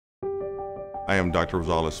I am Dr.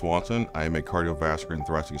 Rozales Swanson. I am a cardiovascular and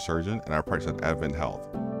thoracic surgeon, and I practice at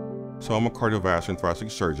AdventHealth. So I'm a cardiovascular and thoracic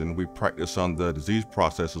surgeon. We practice on the disease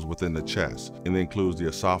processes within the chest, and it includes the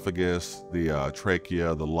esophagus, the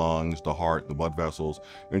trachea, the lungs, the heart, the blood vessels,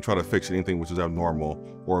 and try to fix anything which is abnormal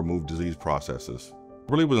or remove disease processes.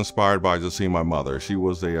 I really was inspired by just seeing my mother. She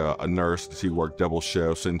was a nurse. She worked double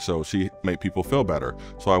shifts, and so she made people feel better.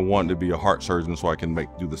 So I wanted to be a heart surgeon so I can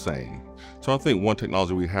do the same. So I think one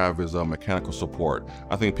technology we have is mechanical support.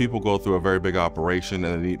 I think people go through a very big operation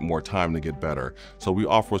and they need more time to get better. So we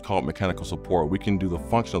offer what's called mechanical support. We can do the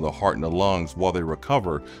function of the heart and the lungs while they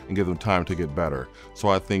recover and give them time to get better. So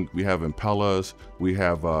I think we have impellas, we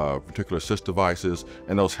have particular assist devices,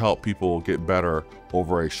 and those help people get better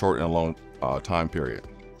over a short and long time period.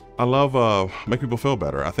 I love make people feel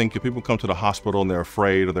better. I think if people come to the hospital and they're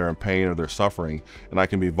afraid or they're in pain or they're suffering and I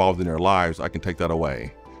can be involved in their lives, I can take that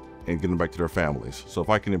away and get them back to their families. So if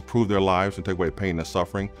I can improve their lives and take away pain and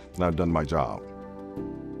suffering, then I've done my job.